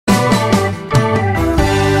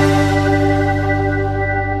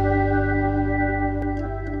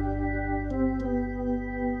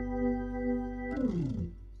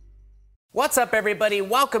What's up, everybody?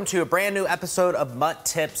 Welcome to a brand new episode of MUT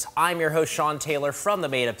Tips. I'm your host, Sean Taylor from the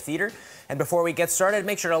Made Up Theater. And before we get started,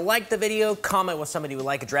 make sure to like the video, comment what somebody would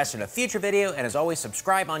like addressed in a future video, and as always,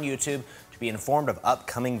 subscribe on YouTube to be informed of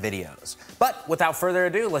upcoming videos. But without further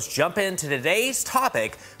ado, let's jump into today's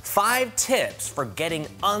topic, 5 tips for getting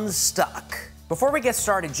unstuck. Before we get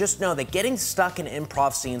started, just know that getting stuck in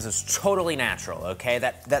improv scenes is totally natural, okay?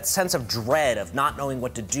 That sense of dread of not knowing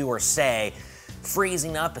what to do or say,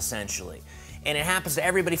 freezing up essentially. And it happens to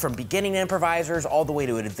everybody from beginning improvisers all the way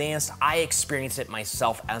to advanced. I experience it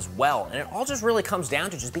myself as well. And it all just really comes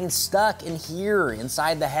down to just being stuck in here,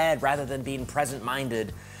 inside the head, rather than being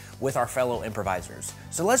present-minded with our fellow improvisers.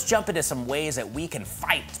 So let's jump into some ways that we can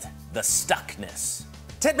fight the stuckness.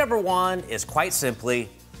 Tip number 1 is quite simply,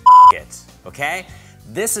 it, okay?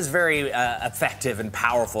 This is very effective and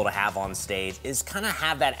powerful to have on stage, is kind of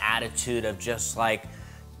have that attitude of just like,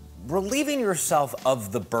 relieving yourself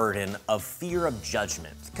of the burden of fear of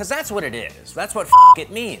judgment, because that's what it is. That's what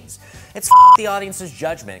it means. It's the audience's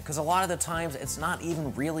judgment, because a lot of the times it's not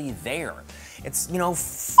even really there. It's, you know,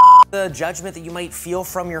 the judgment that you might feel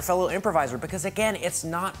from your fellow improviser, because again, it's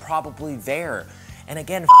not probably there. And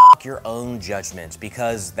again, your own judgment,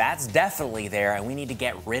 because that's definitely there and we need to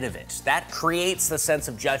get rid of it. That creates the sense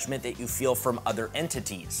of judgment that you feel from other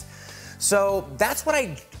entities. So that's what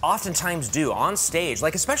I oftentimes do on stage,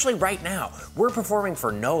 like especially right now. We're performing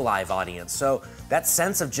for no live audience, so that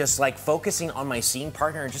sense of just like focusing on my scene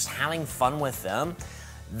partner and just having fun with them,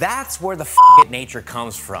 that's where the nature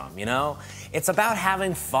comes from, you know? It's about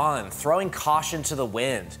having fun, throwing caution to the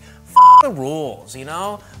wind, the rules, you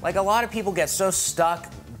know? Like a lot of people get so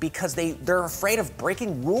stuck because they're afraid of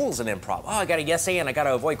breaking rules in improv. Oh, I gotta yes and, I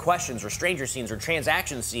gotta avoid questions or stranger scenes or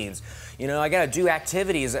transaction scenes. You know, I gotta do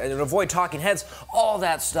activities and avoid talking heads, all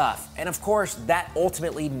that stuff. And of course, that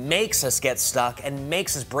ultimately makes us get stuck and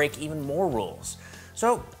makes us break even more rules.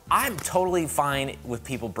 So I'm totally fine with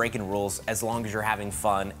people breaking rules as long as you're having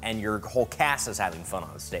fun and your whole cast is having fun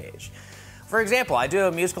on stage. For example, I do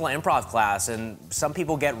a musical improv class and some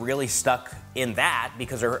people get really stuck in that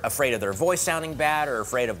because they're afraid of their voice sounding bad or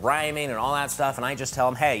afraid of rhyming and all that stuff, and I just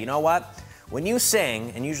tell them, hey, you know what? When you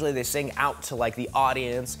sing, and usually they sing out to like the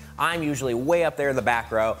audience, I'm usually way up there in the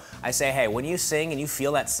back row, I say, hey, when you sing and you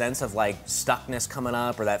feel that sense of like stuckness coming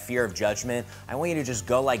up or that fear of judgment, I want you to just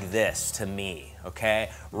go like this to me,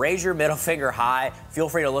 okay? Raise your middle finger high, feel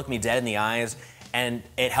free to look me dead in the eyes, and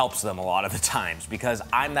it helps them a lot of the times because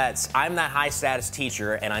I'm that high status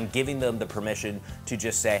teacher and I'm giving them the permission to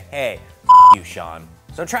just say, hey, you, Sean.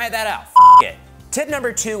 So try that out, it. Tip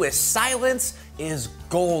number 2 is silence is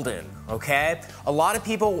golden, okay? A lot of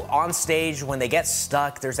people on stage, when they get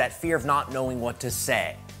stuck, there's that fear of not knowing what to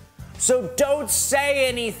say. So don't say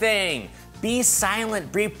anything. Be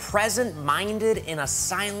silent, be present-minded in a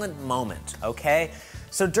silent moment, okay?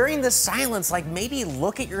 So during this silence, like maybe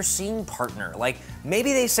look at your scene partner. Like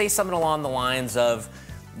maybe they say something along the lines of,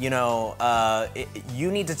 you know,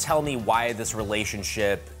 you need to tell me why this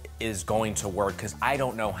relationship is going to work because I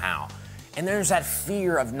don't know how. And there's that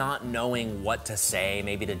fear of not knowing what to say,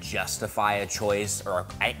 maybe to justify a choice or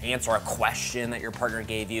answer a question that your partner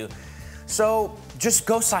gave you. So just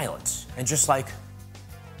go silent and just like,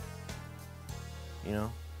 you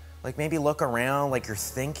know, like maybe look around like you're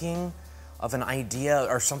thinking of an idea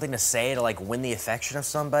or something to say to like win the affection of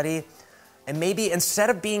somebody. And maybe instead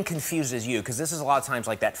of being confused as you, because this is a lot of times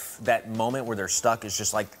like that moment where they're stuck is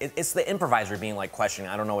just like, it's the improviser being like questioning,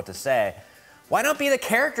 I don't know what to say. Why not be the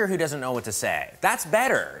character who doesn't know what to say? That's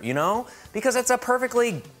better, you know? Because it's a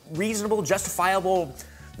perfectly reasonable, justifiable,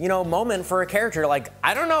 you know, moment for a character. Like,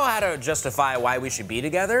 I don't know how to justify why we should be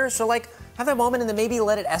together. So like, have that moment and then maybe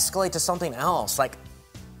let it escalate to something else. Like,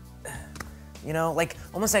 you know, like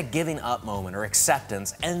almost that giving up moment or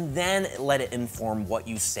acceptance, and then let it inform what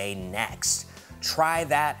you say next. Try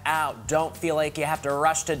that out. Don't feel like you have to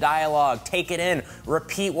rush to dialogue. Take it in,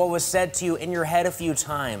 repeat what was said to you in your head a few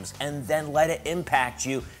times, and then let it impact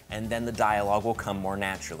you, and then the dialogue will come more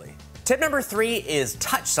naturally. Tip number 3 is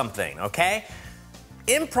touch something, okay?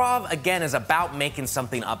 Improv, again, is about making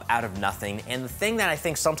something up out of nothing, and the thing that I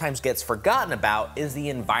think sometimes gets forgotten about is the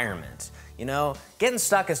environment. You know, getting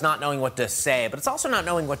stuck is not knowing what to say, but it's also not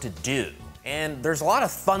knowing what to do. And there's a lot of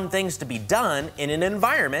fun things to be done in an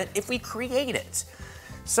environment if we create it.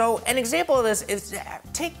 So an example of this is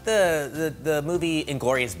take the movie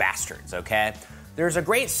Inglourious Basterds, okay? There's a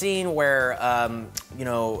great scene where, you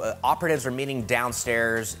know, operatives are meeting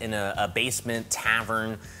downstairs in a basement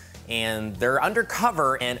tavern and they're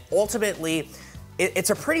undercover, and ultimately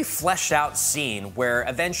it's a pretty fleshed out scene where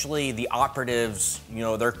eventually the operatives, you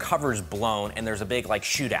know, their cover's blown and there's a big like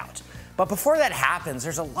shootout. But before that happens,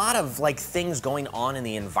 there's a lot of like things going on in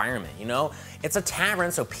the environment, you know? It's a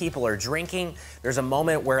tavern, so people are drinking. There's a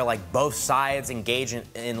moment where like both sides engage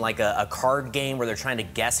in like a card game where they're trying to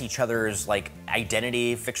guess each other's like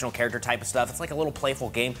identity, fictional character type of stuff. It's like a little playful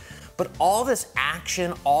game. But all this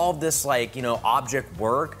action, all this like, you know, object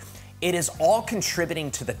work, it is all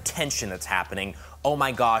contributing to the tension that's happening. Oh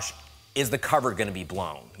my gosh, is the cover gonna be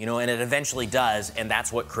blown? You know, and it eventually does, and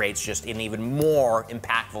that's what creates just an even more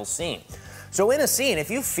impactful scene. So in a scene, if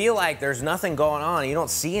you feel like there's nothing going on, you don't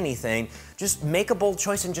see anything, just make a bold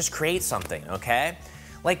choice and just create something, okay?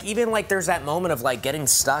 Like even like there's that moment of like getting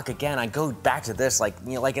stuck again. I go back to this, like,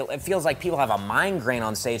 you know, like it feels like people have a migraine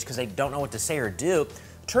on stage because they don't know what to say or do.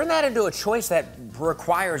 Turn that into a choice that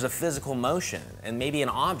requires a physical motion and maybe an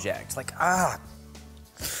object, like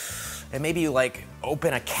and maybe you like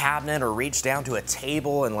open a cabinet or reach down to a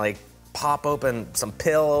table and like pop open some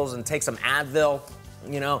pillows and take some Advil.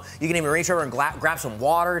 You know, you can even reach over and grab some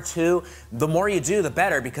water too. The more you do, the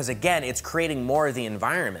better, because again, it's creating more of the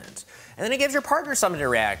environment. And then it gives your partner something to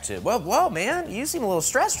react to. Well, whoa, man, you seem a little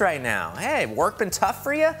stressed right now. Hey, work been tough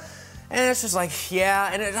for you? And it's just like,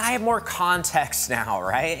 yeah, and I have more context now,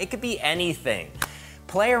 right? It could be anything.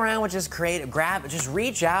 Play around with just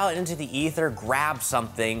reach out into the ether, grab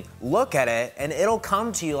something, look at it, and it'll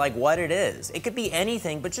come to you like what it is. It could be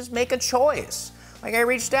anything, but just make a choice. Like I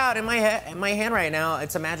reached out in my hand right now,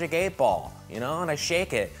 it's a magic 8-ball, you know, and I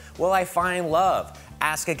shake it. Will I find love?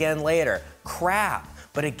 Ask again later. Crap,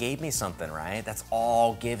 but it gave me something, right? That's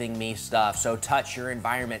all giving me stuff. So touch your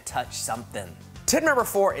environment, touch something. Tip number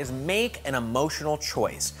 4 is make an emotional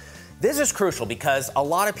choice. This is crucial because a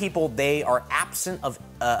lot of people, they are absent of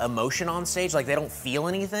emotion on stage, like they don't feel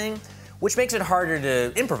anything, which makes it harder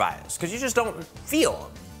to improvise because you just don't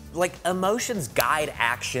feel. Like emotions guide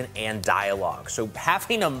action and dialogue. So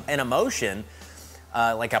having an emotion,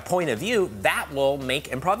 like a point of view, that will make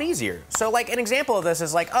improv easier. So like an example of this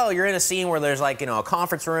is like, oh, you're in a scene where there's like, you know, a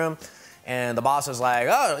conference room and the boss is like,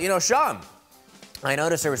 oh, you know, Sean, I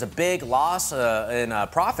noticed there was a big loss in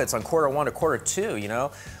profits on Q1 to Q2, you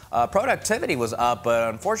know. Productivity was up, but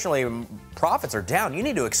unfortunately profits are down. You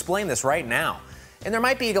need to explain this right now. And there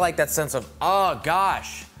might be like that sense of, oh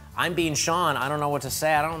gosh, I'm being Sean, I don't know what to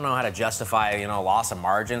say. I don't know how to justify, you know, loss of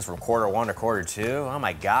margins from Q1 to Q2. Oh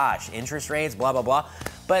my gosh, interest rates, blah, blah, blah.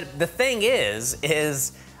 But the thing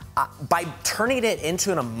is by turning it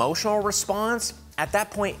into an emotional response, at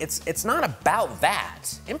that point, it's not about that.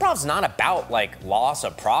 Improv's not about like loss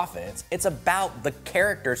of profits. It's about the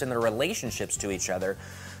characters and their relationships to each other.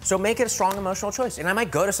 So make it a strong emotional choice. And I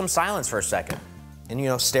might go to some silence for a second and, you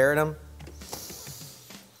know, stare at them.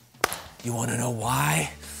 You wanna know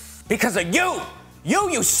why? Because of you!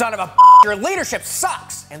 You son of a your leadership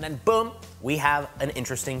sucks! And then boom, we have an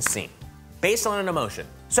interesting scene based on an emotion.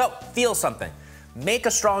 So feel something. Make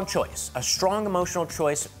a strong choice, a strong emotional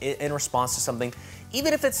choice in response to something,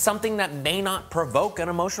 even if it's something that may not provoke an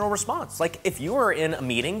emotional response. Like if you were in a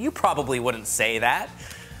meeting, you probably wouldn't say that.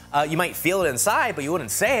 You might feel it inside, but you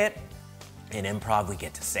wouldn't say it. In improv, we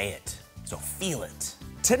get to say it, so feel it.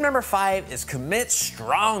 Tip number 5 is commit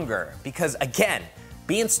stronger, because again,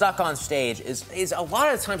 being stuck on stage is a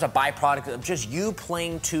lot of the times a byproduct of just you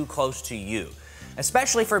playing too close to you.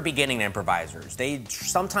 Especially for beginning improvisers. They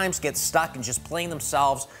sometimes get stuck in just playing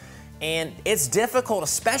themselves, and it's difficult,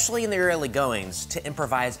 especially in the early goings, to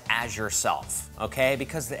improvise as yourself, okay?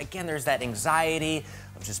 Because again, there's that anxiety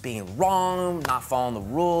of just being wrong, not following the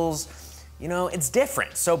rules. You know, it's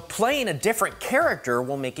different. So playing a different character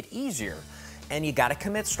will make it easier, and you gotta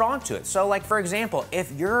commit strong to it. So like, for example,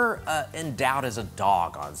 if you're in doubt as a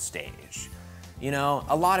dog on stage, you know,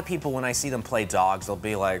 a lot of people, when I see them play dogs, they'll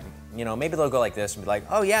be like, you know, maybe they'll go like this and be like,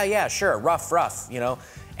 oh yeah, sure, rough, you know?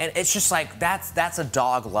 And it's just like, that's a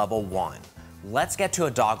dog level 1. Let's get to a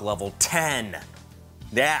dog level 10.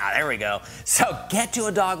 Yeah, there we go. So get to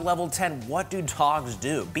a dog level 10. What do dogs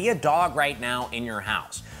do? Be a dog right now in your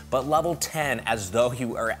house, but level 10 as though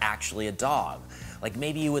you are actually a dog. Like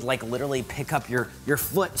maybe you would like literally pick up your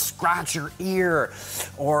foot, scratch your ear,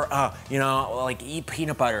 or you know, like eat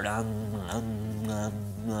peanut butter.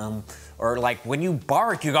 Or like when you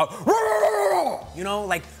bark, you go, you know,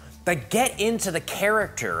 like get into the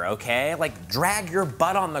character, okay? Like drag your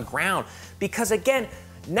butt on the ground, because again,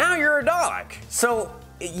 now you're a dog. So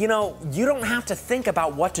you know, you don't have to think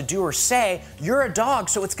about what to do or say. You're a dog,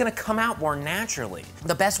 so it's gonna come out more naturally.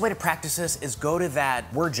 The best way to practice this is go to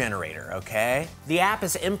that word generator, okay? The app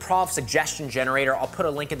is Improv Suggestion Generator. I'll put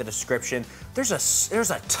a link in the description. There's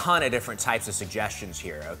a ton of different types of suggestions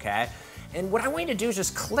here, okay? And what I want you to do is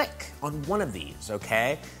just click on one of these,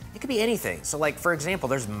 okay? It could be anything. So like, for example,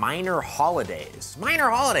 there's minor holidays. Minor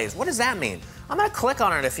holidays, what does that mean? I'm gonna click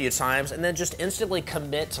on it a few times and then just instantly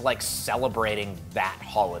commit to like celebrating that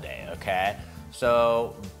holiday, okay?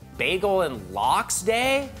 So, Bagel and Lox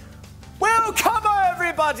Day? Well, come on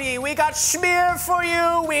everybody, we got Schmear for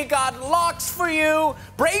you, we got Lox for you.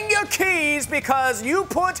 Bring your keys because you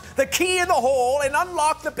put the key in the hole and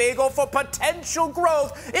unlock the bagel for potential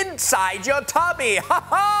growth inside your tummy. Ha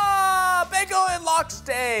ha! Bagel and Lox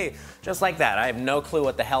Day. Just like that. I have no clue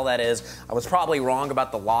what the hell that is. I was probably wrong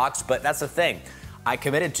about the locks, but that's the thing. I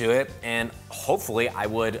committed to it, and hopefully I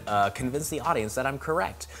would convince the audience that I'm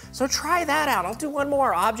correct. So try that out. I'll do one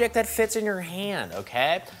more object that fits in your hand,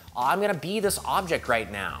 okay? I'm gonna be this object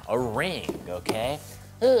right now, a ring, okay?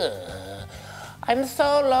 I'm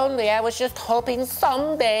so lonely. I was just hoping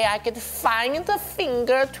someday I could find a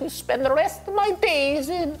finger to spend the rest of my days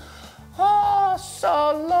in. Oh,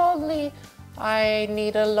 so lonely. I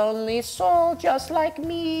need a lonely soul just like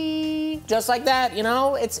me. Just like that, you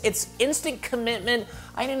know? It's instant commitment.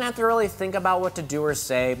 I didn't have to really think about what to do or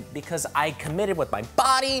say because I committed with my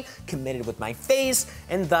body, committed with my face,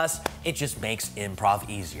 and thus it just makes improv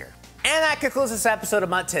easier. And that concludes this episode of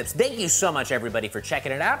MUT Tips. Thank you so much, everybody, for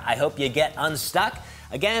checking it out. I hope you get unstuck.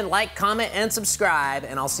 Again, like, comment, and subscribe,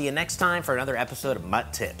 and I'll see you next time for another episode of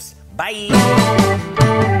MUT Tips.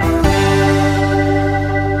 Bye!